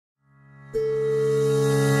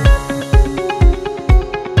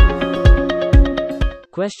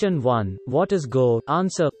Question 1. What is Go?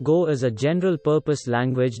 Answer. Go is a general-purpose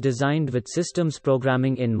language designed with systems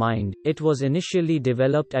programming in mind. It was initially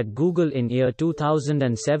developed at Google in year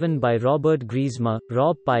 2007 by Robert Griesmer,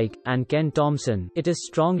 Rob Pike, and Ken Thompson. It is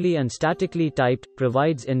strongly and statically typed,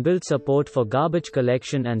 provides inbuilt support for garbage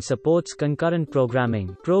collection and supports concurrent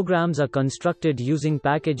programming. Programs are constructed using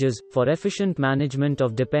packages, for efficient management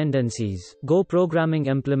of dependencies. Go programming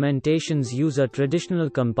implementations use a traditional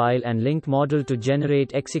compile and link model to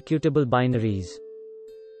generate executable binaries.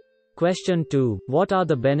 Question 2. What are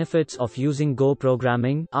the benefits of using Go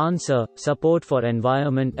programming? Answer. Support for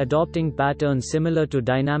environment adopting patterns similar to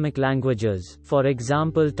dynamic languages. For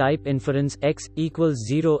example, type inference x equals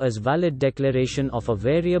 0 is valid declaration of a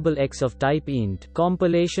variable x of type int.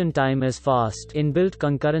 Compilation time is fast. Inbuilt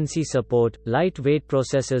concurrency support, lightweight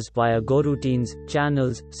processes via Go routines,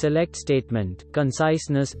 channels, select statement,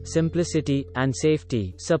 conciseness, simplicity, and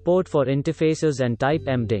safety. Support for interfaces and type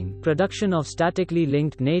embedding. Production of statically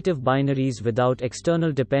linked native binaries without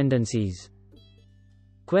external dependencies.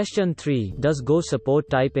 Question 3. Does Go support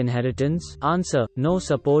type inheritance? Answer. No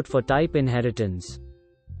support for type inheritance.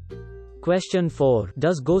 Question 4.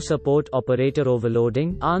 Does Go support operator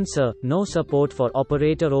overloading? Answer. No support for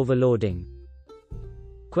operator overloading.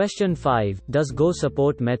 Question 5. Does Go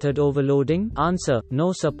support method overloading? Answer.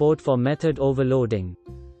 No support for method overloading.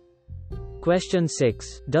 Question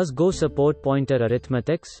 6. Does Go support pointer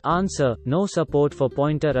arithmetics? Answer. No support for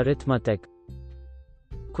pointer arithmetic.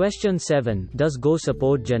 Question 7. Does Go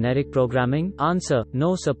support generic programming? Answer.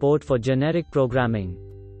 No support for generic programming.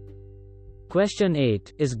 Question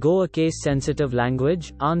 8. Is Go a case-sensitive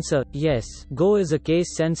language? Answer. Yes. Go is a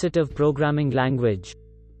case-sensitive programming language.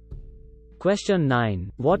 Question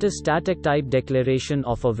 9. What is static type declaration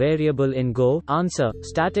of a variable in Go? Answer.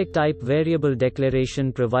 Static type variable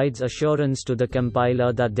declaration provides assurance to the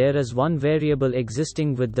compiler that there is one variable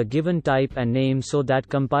existing with the given type and name so that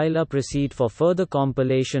compiler proceed for further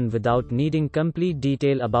compilation without needing complete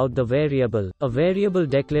detail about the variable. A variable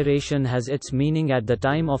declaration has its meaning at the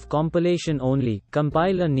time of compilation only.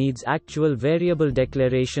 Compiler needs actual variable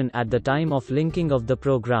declaration at the time of linking of the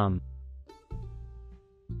program.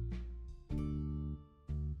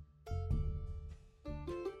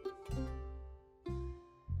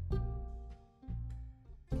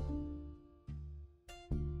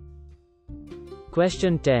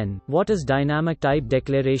 Question 10. What is dynamic type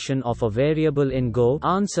declaration of a variable in Go?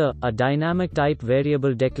 Answer. A dynamic type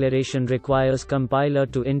variable declaration requires compiler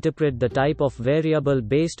to interpret the type of variable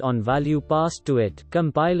based on value passed to it.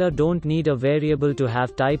 Compiler don't need a variable to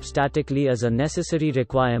have type statically as a necessary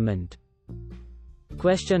requirement.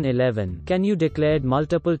 Question 11. Can you declare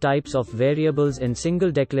multiple types of variables in single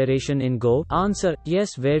declaration in Go? Answer.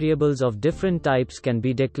 Yes, variables of different types can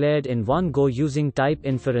be declared in one go using type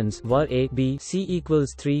inference var a, b, c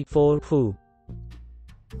equals 3, 4, foo.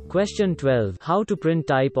 Question 12. How to print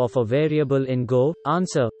type of a variable in Go?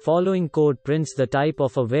 Answer. Following code prints the type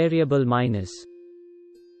of a variable minus.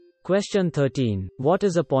 Question 13. What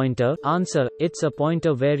is a pointer? Answer. It's a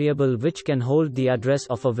pointer variable which can hold the address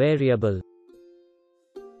of a variable.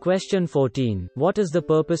 Question 14. What is the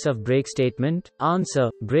purpose of break statement? Answer.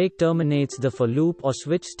 Break terminates the for loop or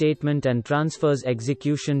switch statement and transfers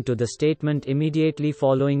execution to the statement immediately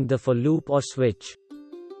following the for loop or switch.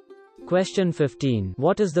 Question 15.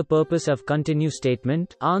 What is the purpose of continue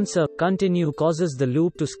statement? Answer. Continue causes the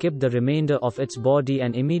loop to skip the remainder of its body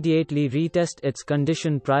and immediately retest its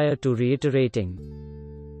condition prior to reiterating.